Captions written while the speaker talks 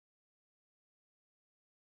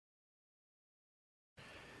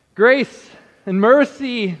Grace and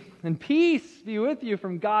mercy and peace be with you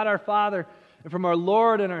from God our Father and from our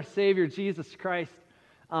Lord and our Savior Jesus Christ.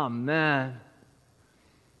 Amen.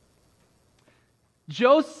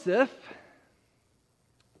 Joseph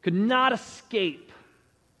could not escape.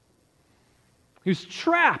 He was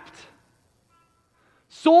trapped,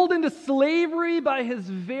 sold into slavery by his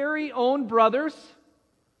very own brothers,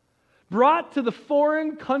 brought to the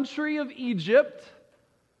foreign country of Egypt,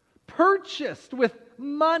 purchased with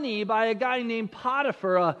money by a guy named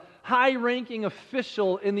Potiphar, a high-ranking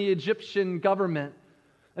official in the Egyptian government.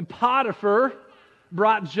 And Potiphar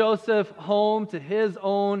brought Joseph home to his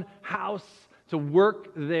own house to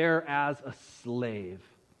work there as a slave.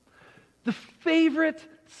 The favorite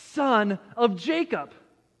son of Jacob,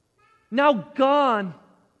 now gone,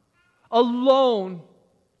 alone,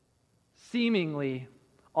 seemingly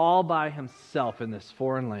all by himself in this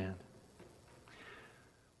foreign land.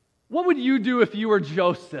 What would you do if you were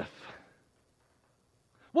Joseph?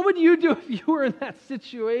 What would you do if you were in that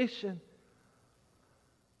situation?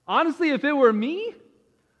 Honestly, if it were me,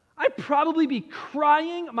 I'd probably be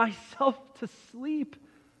crying myself to sleep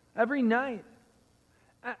every night.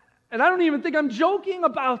 And I don't even think I'm joking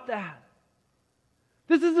about that.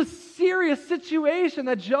 This is a serious situation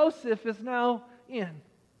that Joseph is now in.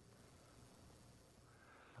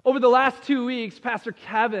 Over the last 2 weeks, Pastor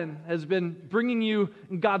Kevin has been bringing you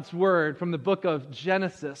God's Word from the book of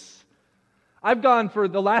Genesis. I've gone for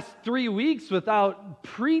the last 3 weeks without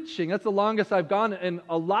preaching. That's the longest I've gone in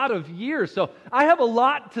a lot of years. So I have a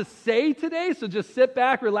lot to say today, so just sit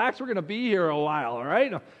back, relax. We're going to be here a while, all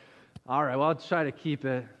right? All right, well, I'll try to keep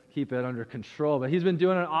it under control. But he's been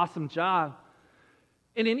doing an awesome job.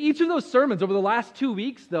 And in each of those sermons over the last 2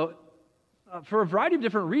 weeks, though, for a variety of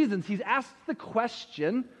different reasons, he's asked the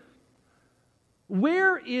question,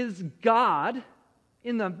 where is God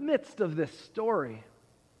in the midst of this story?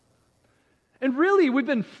 And really, we've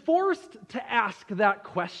been forced to ask that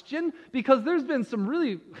question because there's been some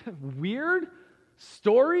really weird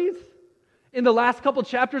stories in the last couple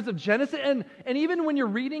chapters of Genesis. And even when you're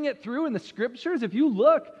reading it through in the scriptures, if you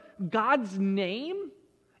look, God's name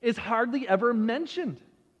is hardly ever mentioned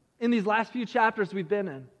in these last few chapters we've been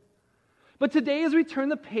in. But today, as we turn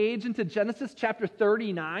the page into Genesis chapter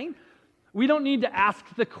 39, we don't need to ask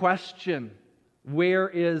the question, where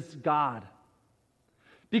is God?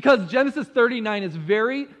 Because Genesis 39 is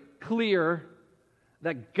very clear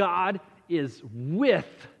that God is with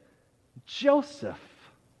Joseph.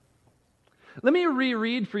 Let me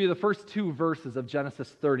reread for you the first 2 verses of Genesis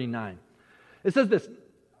 39. It says this,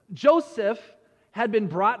 Joseph had been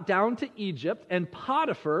brought down to Egypt, and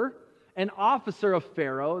Potiphar, an officer of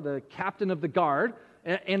Pharaoh, the captain of the guard,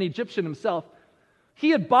 an Egyptian himself, he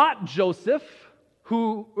had bought Joseph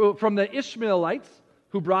from the Ishmaelites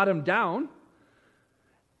who brought him down.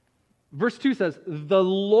 Verse 2 says, the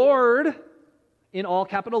Lord, in all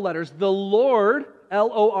capital letters, the Lord,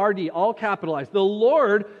 L-O-R-D, all capitalized, the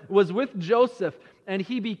Lord was with Joseph, and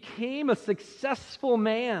he became a successful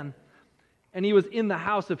man, and he was in the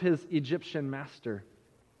house of his Egyptian master.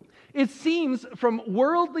 It seems from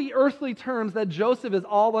worldly, earthly terms that Joseph is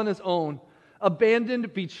all on his own,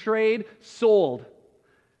 abandoned, betrayed, sold.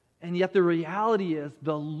 And yet the reality is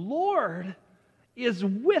the Lord is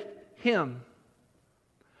with him.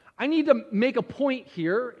 I need to make a point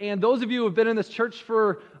here, and those of you who have been in this church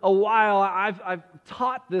for a while, I've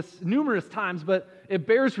taught this numerous times, but it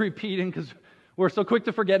bears repeating because we're so quick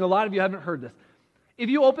to forget, and a lot of you haven't heard this. If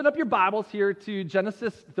you open up your Bibles here to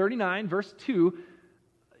Genesis 39, verse 2,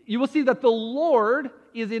 you will see that the Lord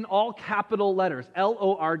is in all capital letters,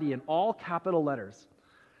 L-O-R-D, in all capital letters.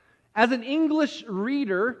 As an English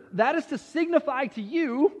reader, that is to signify to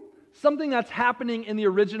you something that's happening in the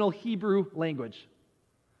original Hebrew language.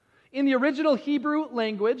 In the original Hebrew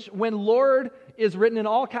language, when Lord is written in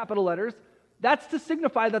all capital letters, that's to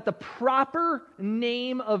signify that the proper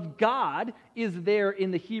name of God is there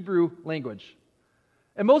in the Hebrew language.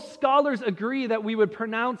 And most scholars agree that we would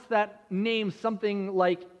pronounce that name something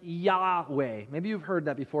like Yahweh. Maybe you've heard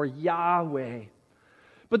that before, Yahweh.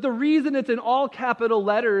 But the reason it's in all capital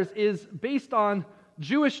letters is based on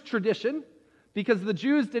Jewish tradition, because the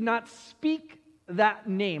Jews did not speak that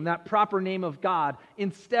name, that proper name of God.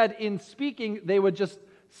 Instead, in speaking, they would just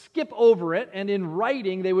skip over it, and in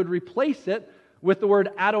writing, they would replace it with the word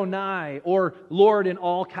Adonai, or Lord in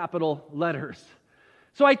all capital letters.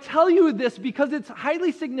 So I tell you this because it's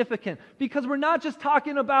highly significant, because we're not just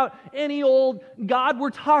talking about any old God, we're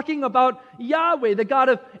talking about Yahweh, the God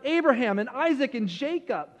of Abraham and Isaac and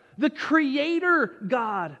Jacob, the Creator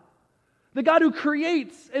God, the God who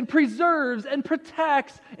creates and preserves and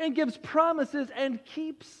protects and gives promises and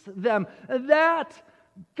keeps them. That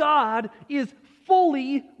God is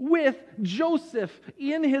fully with Joseph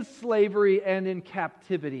in his slavery and in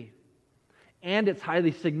captivity. And it's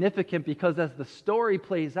highly significant because as the story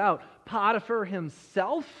plays out, Potiphar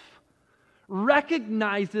himself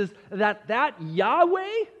recognizes that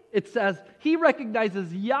Yahweh, it says, he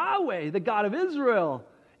recognizes Yahweh, the God of Israel,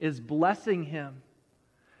 is blessing him.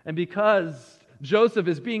 And because Joseph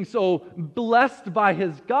is being so blessed by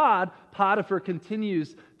his God, Potiphar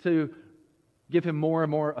continues to give him more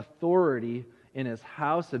and more authority in his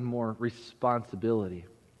house and more responsibility.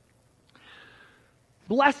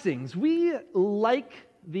 Blessings. We like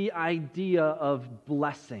the idea of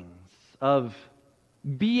blessings, of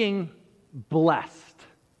being blessed,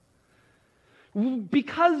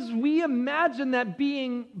 because we imagine that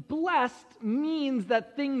being blessed means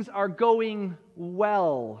that things are going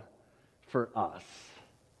well for us.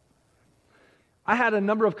 I had a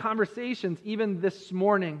number of conversations even this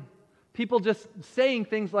morning, people just saying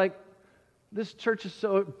things like, this church is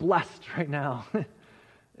so blessed right now.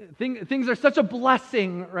 Things are such a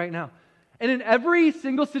blessing right now. And in every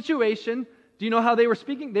single situation, do you know how they were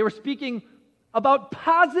speaking? They were speaking about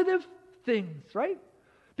positive things, right?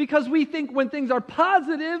 Because we think when things are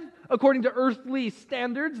positive, according to earthly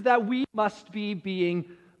standards, that we must be being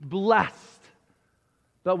blessed.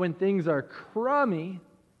 But when things are crummy,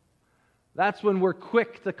 that's when we're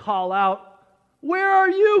quick to call out, "Where are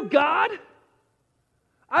you, God?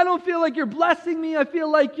 I don't feel like you're blessing me. I feel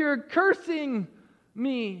like you're cursing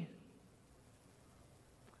me."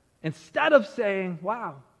 Instead of saying,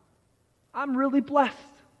 "Wow, I'm really blessed,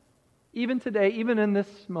 even today, even in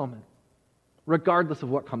this moment, regardless of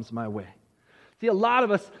what comes my way." See, a lot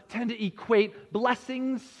of us tend to equate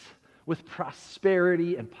blessings with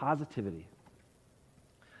prosperity and positivity.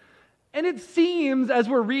 And it seems, as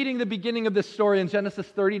we're reading the beginning of this story in Genesis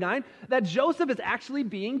 39, that Joseph is actually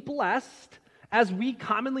being blessed as we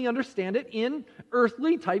commonly understand it in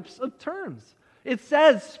earthly types of terms. It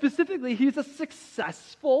says specifically he's a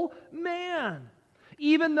successful man.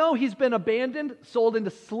 Even though he's been abandoned, sold into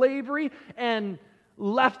slavery, and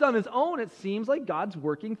left on his own, it seems like God's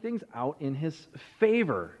working things out in his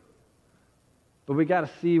favor. But we got to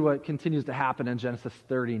see what continues to happen in Genesis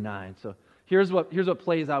 39. So here's what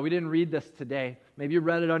plays out. We didn't read this today. Maybe you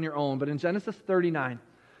read it on your own. But in Genesis 39,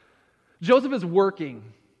 Joseph is working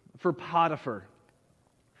for Potiphar.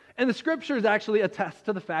 And the scriptures actually attest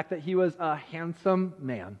to the fact that he was a handsome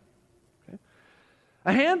man. Okay?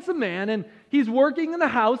 A handsome man, and he's working in the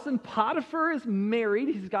house, and Potiphar is married.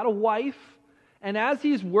 He's got a wife. And as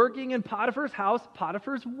he's working in Potiphar's house,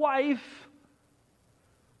 Potiphar's wife,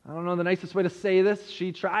 I don't know the nicest way to say this,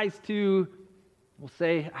 she tries to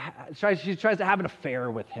have an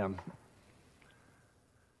affair with him.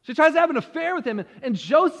 She tries to have an affair with him, and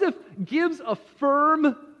Joseph gives a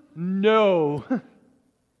firm no.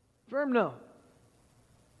 Firm no.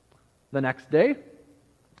 The next day,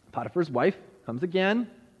 Potiphar's wife comes again.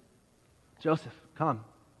 "Joseph, come,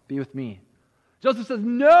 be with me." Joseph says,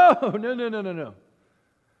 No.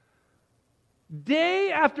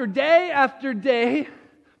 Day after day after day,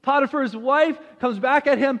 Potiphar's wife comes back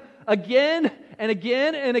at him again and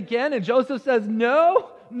again and again, and Joseph says,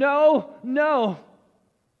 No.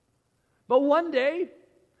 But one day,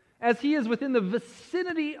 as he is within the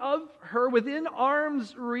vicinity of her, within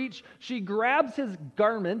arm's reach, she grabs his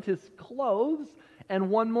garment, his clothes, and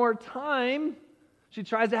one more time, she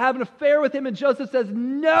tries to have an affair with him, and Joseph says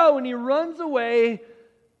no, and he runs away,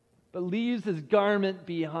 but leaves his garment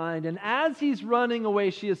behind. And as he's running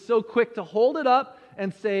away, she is so quick to hold it up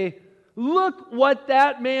and say, "Look what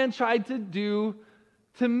that man tried to do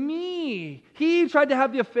to me. He tried to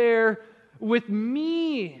have the affair with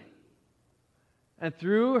me." And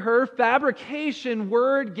through her fabrication,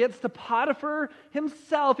 word gets to Potiphar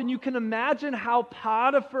himself, and you can imagine how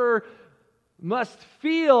Potiphar must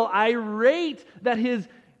feel irate that his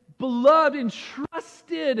beloved,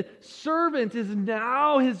 entrusted servant is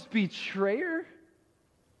now his betrayer.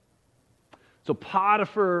 So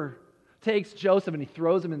Potiphar takes Joseph and he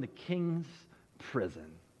throws him in the king's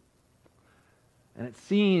prison. And it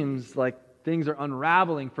seems like things are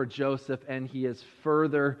unraveling for Joseph, and he is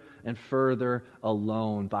further and further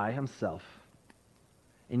alone by himself.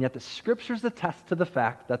 And yet the scriptures attest to the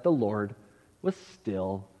fact that the Lord was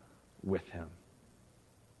still with him.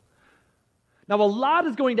 Now, a lot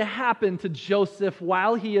is going to happen to Joseph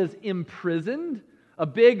while he is imprisoned. A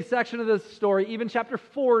big section of this story, even chapter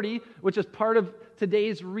 40, which is part of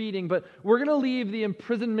today's reading, but we're going to leave the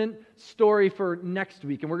imprisonment story for next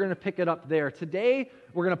week, and we're going to pick it up there. Today,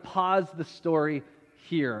 we're going to pause the story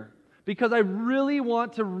here, because I really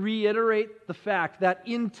want to reiterate the fact that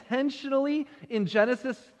intentionally in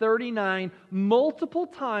Genesis 39, multiple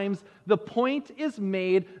times the point is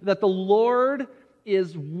made that the Lord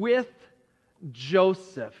is with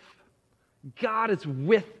Joseph. God is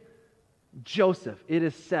with Joseph. It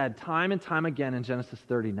is said time and time again in Genesis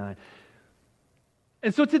 39.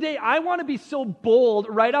 And so today I want to be so bold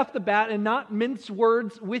right off the bat and not mince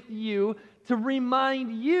words with you to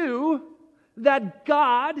remind you that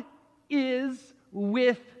God is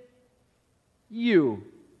with you.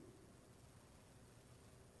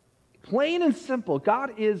 Plain and simple,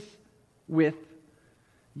 God is with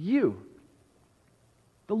you.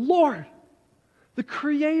 The Lord, the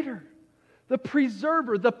Creator, the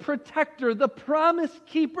Preserver, the Protector, the Promise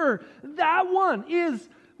Keeper, that one is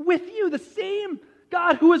with you. The same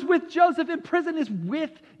God who is with Joseph in prison is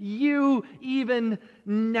with you even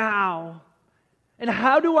now. And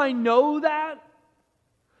how do I know that?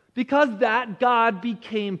 Because that God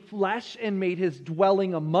became flesh and made his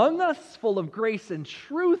dwelling among us, full of grace and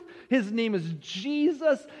truth. His name is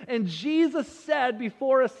Jesus. And Jesus said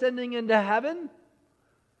before ascending into heaven,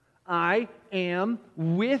 I am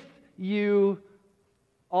with you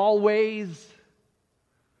always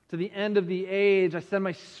to the end of the age. I send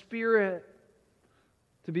my Spirit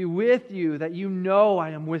to be with you, that you know I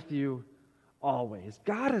am with you always.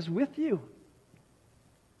 God is with you.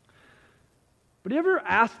 But you ever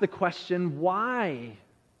ask the question, why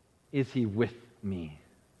is he with me?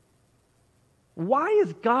 Why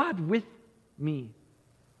is God with me?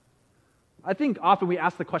 I think often we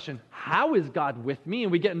ask the question, how is God with me?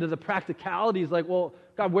 And we get into the practicalities like, well,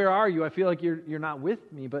 God, where are you? I feel like you're not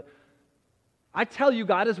with me. But I tell you,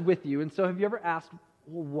 God is with you. And so have you ever asked,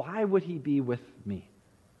 well, why would he be with me?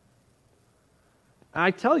 And I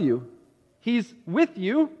tell you, he's with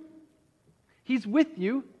you. He's with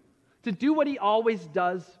you to do what he always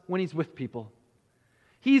does when he's with people.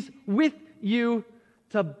 He's with you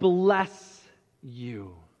to bless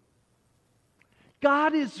you.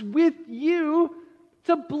 God is with you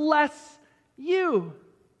to bless you.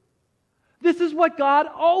 This is what God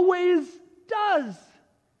always does.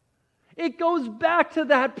 It goes back to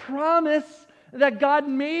that promise that God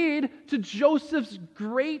made to Joseph's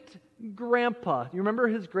great-grandpa. You remember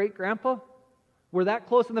his great-grandpa? We're that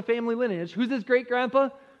close in the family lineage. Who's his great-grandpa?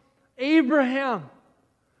 Abraham.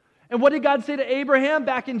 And what did God say to Abraham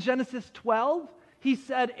back in Genesis 12? He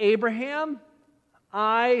said, Abraham,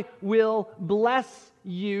 I will bless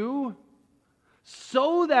you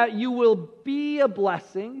so that you will be a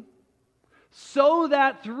blessing, so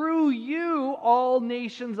that through you all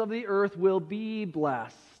nations of the earth will be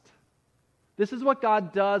blessed. This is what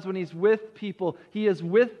God does when he's with people. He is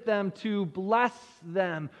with them to bless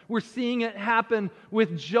them. We're seeing it happen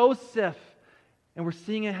with Joseph. And we're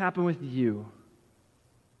seeing it happen with you.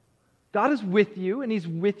 God is with you, and he's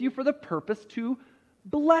with you for the purpose to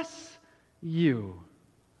bless you.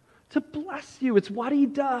 To bless you. It's what he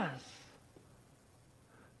does.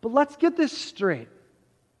 But let's get this straight.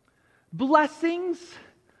 Blessings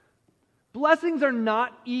are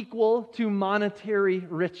not equal to monetary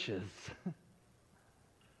riches.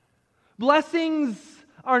 Blessings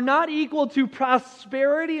are not equal to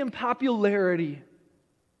prosperity and popularity.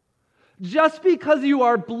 Just because you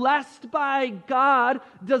are blessed by God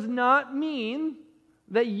does not mean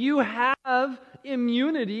that you have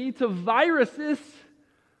immunity to viruses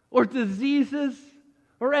or diseases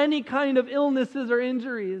or any kind of illnesses or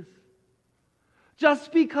injuries.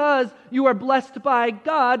 Just because you are blessed by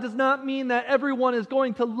God does not mean that everyone is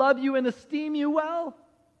going to love you and esteem you well.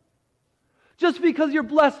 Just because you're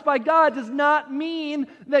blessed by God does not mean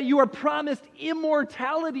that you are promised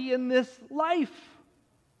immortality in this life.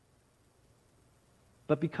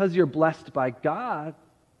 But because you're blessed by God,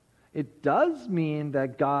 it does mean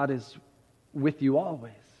that God is with you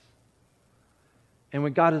always. And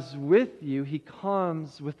when God is with you, he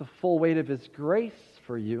comes with the full weight of his grace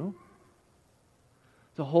for you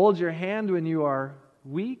to hold your hand when you are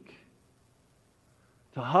weak,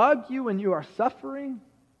 to hug you when you are suffering,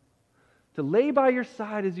 to lay by your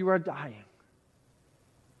side as you are dying.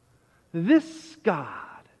 This God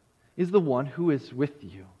is the one who is with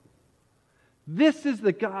you. This is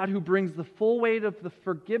the God who brings the full weight of the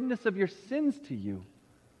forgiveness of your sins to you.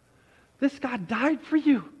 This God died for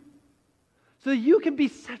you so that you can be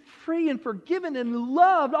set free and forgiven and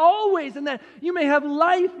loved always, and that you may have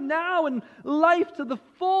life now and life to the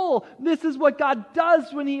full. This is what God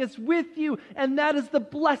does when he is with you, and that is the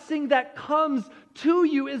blessing that comes to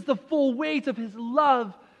you, is the full weight of his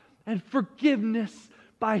love and forgiveness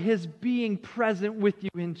by his being present with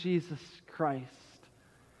you in Jesus Christ.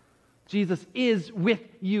 Jesus is with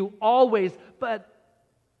you always, but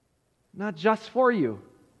not just for you.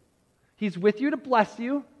 He's with you to bless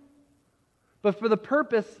you, but for the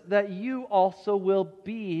purpose that you also will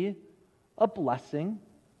be a blessing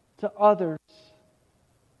to others.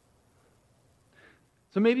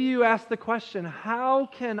 So maybe you ask the question, how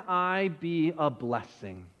can I be a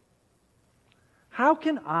blessing? How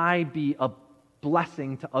can I be a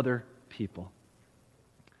blessing to other people?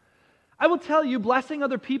 I will tell you, blessing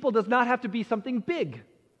other people does not have to be something big.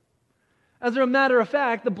 As a matter of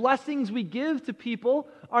fact, the blessings we give to people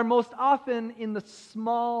are most often in the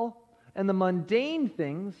small and the mundane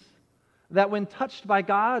things that, when touched by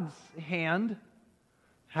God's hand,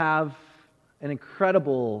 have an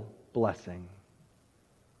incredible blessing.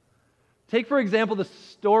 Take, for example, the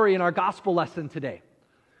story in our gospel lesson today.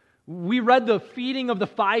 We read the feeding of the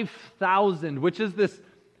 5,000, which is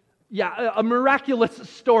a miraculous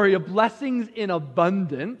story of blessings in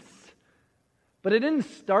abundance. But it didn't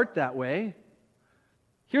start that way.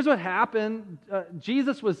 Here's what happened.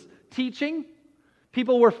 Jesus was teaching.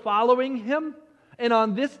 People were following him. And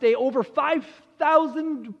on this day, over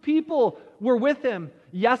 5,000 people were with him.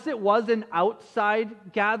 Yes, it was an outside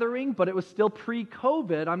gathering, but it was still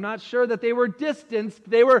pre-COVID. I'm not sure that they were distanced.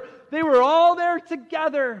 They were all there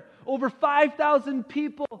together, over 5,000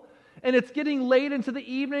 people. And it's getting late into the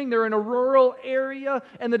evening. They're in a rural area,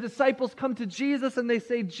 and the disciples come to Jesus, and they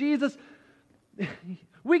say, Jesus,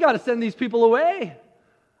 we got to send these people away.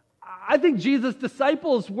 I think Jesus'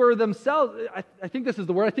 disciples were themselves, I think this is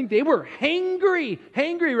the word, I think they were hangry,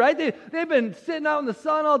 right? They've been sitting out in the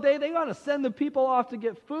sun all day. They want to send the people off to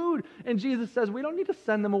get food. And Jesus says, we don't need to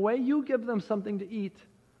send them away. You give them something to eat.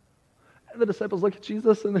 And the disciples look at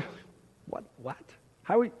Jesus and they're like, what?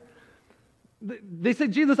 How we? They say,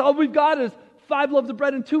 Jesus, all we've got is 5 loaves of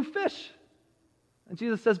bread and 2 fish. And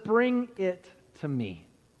Jesus says, bring it to me.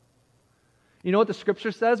 You know what the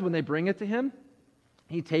scripture says when they bring it to him?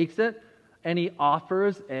 He takes it and he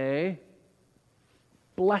offers a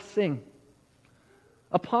blessing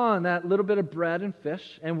upon that little bit of bread and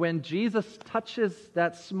fish. And when Jesus touches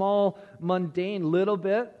that small, mundane little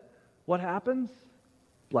bit, what happens?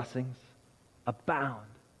 Blessings abound.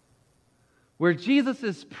 Where Jesus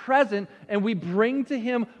is present and we bring to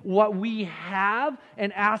him what we have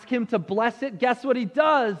and ask him to bless it, guess what he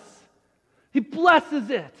does? He blesses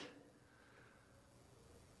it.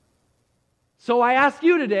 So I ask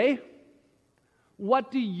you today,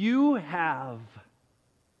 what do you have?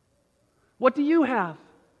 What do you have?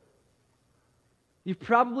 You've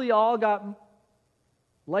probably all got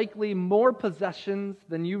likely more possessions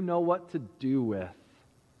than you know what to do with.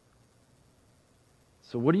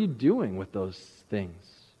 So what are you doing with those things?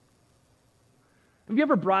 Have you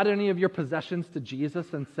ever brought any of your possessions to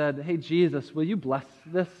Jesus and said, hey, Jesus, will you bless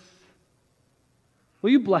this?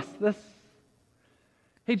 Will you bless this?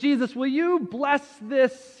 Hey, Jesus, will you bless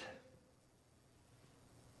this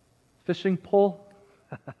fishing pole?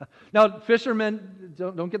 Now, fishermen,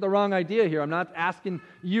 don't get the wrong idea here. I'm not asking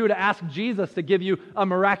you to ask Jesus to give you a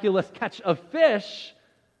miraculous catch of fish.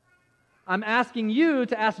 I'm asking you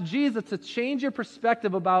to ask Jesus to change your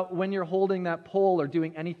perspective about when you're holding that pole or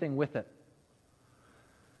doing anything with it.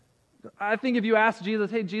 I think if you ask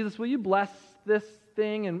Jesus, hey, Jesus, will you bless this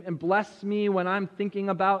thing and bless me when I'm thinking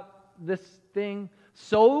about this thing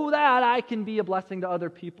so that I can be a blessing to other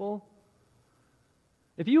people?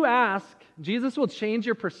 If you ask, Jesus will change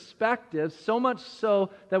your perspective so much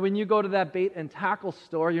so that when you go to that bait and tackle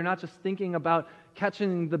store, you're not just thinking about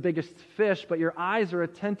catching the biggest fish, but your eyes are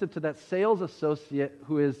attentive to that sales associate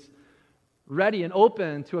who is ready and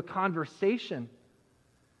open to a conversation.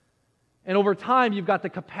 And over time, you've got the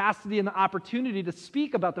capacity and the opportunity to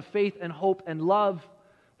speak about the faith and hope and love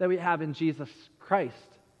that we have in Jesus Christ.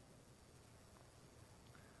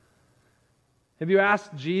 Have you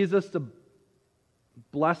asked Jesus to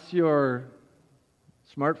bless your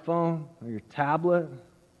smartphone or your tablet?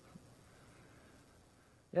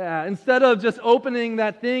 Yeah, instead of just opening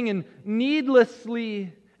that thing and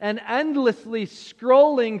needlessly and endlessly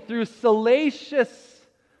scrolling through salacious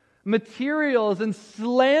materials and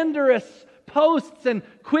slanderous posts and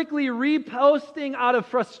quickly reposting out of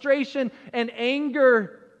frustration and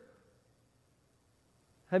anger,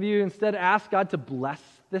 have you instead asked God to bless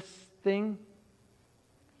this thing?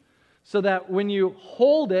 So that when you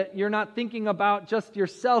hold it, you're not thinking about just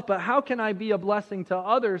yourself, but how can I be a blessing to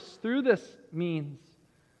others through this means?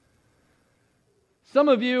 Some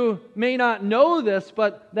of you may not know this,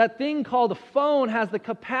 but that thing called a phone has the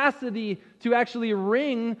capacity to actually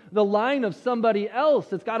ring the line of somebody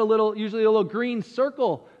else. It's got usually a little green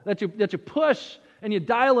circle that you push and you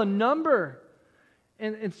dial a number.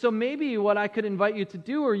 And so maybe what I could invite you to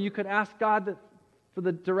do, or you could ask God for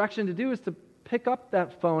the direction to do, is to pick up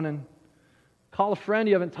that phone and Call a friend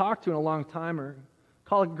you haven't talked to in a long time, or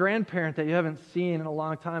call a grandparent that you haven't seen in a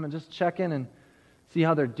long time and just check in and see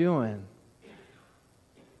how they're doing.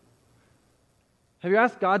 Have you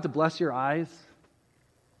asked God to bless your eyes?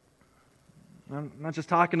 I'm not just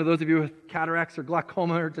talking to those of you with cataracts or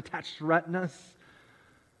glaucoma or detached retinas.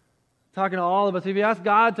 I'm talking to all of us. Have you asked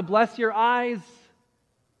God to bless your eyes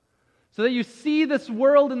so that you see this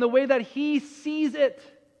world in the way that He sees it?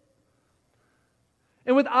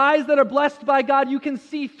 And with eyes that are blessed by God, you can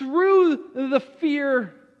see through the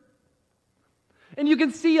fear. And you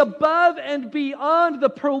can see above and beyond the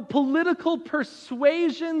political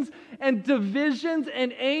persuasions and divisions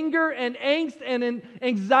and anger and angst and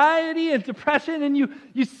anxiety and depression. And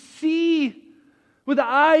you see with the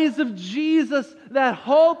eyes of Jesus that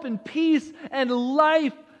hope and peace and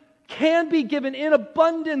life can be given in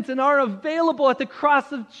abundance and are available at the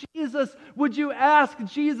cross of Jesus. Would you ask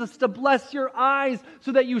Jesus to bless your eyes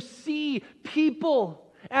so that you see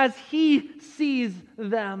people as He sees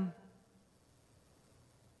them?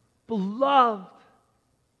 Beloved,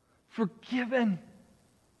 forgiven,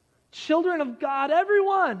 children of God,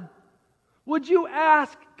 everyone, would you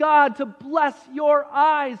ask God to bless your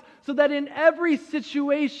eyes so that in every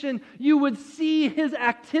situation you would see His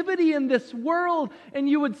activity in this world and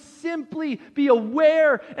you would simply be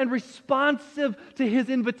aware and responsive to His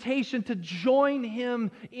invitation to join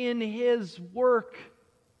Him in His work?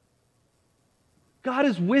 God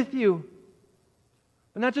is with you.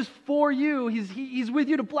 But not just for you, He's with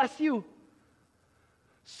you to bless you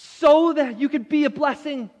so that you could be a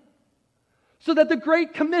blessing, so that the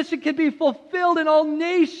Great Commission can be fulfilled and all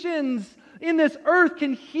nations in this earth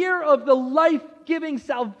can hear of the life-giving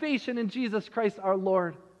salvation in Jesus Christ our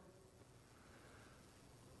Lord.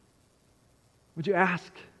 Would you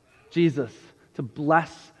ask Jesus to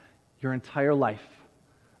bless your entire life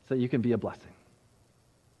so that you can be a blessing?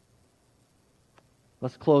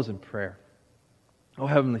 Let's close in prayer. Oh,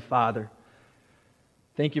 Heavenly Father,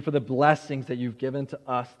 thank you for the blessings that you've given to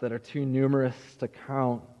us that are too numerous to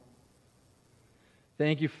count.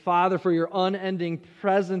 Thank you, Father, for your unending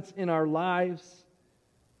presence in our lives.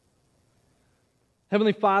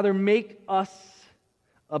 Heavenly Father, make us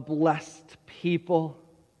a blessed people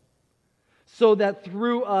so that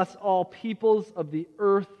through us all peoples of the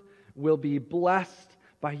earth will be blessed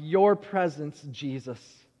by your presence, Jesus,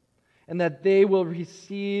 and that they will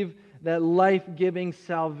receive that life-giving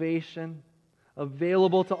salvation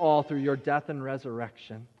available to all through your death and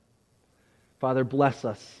resurrection. Father, bless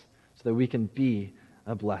us so that we can be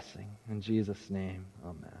a blessing. In Jesus' name,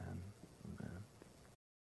 amen.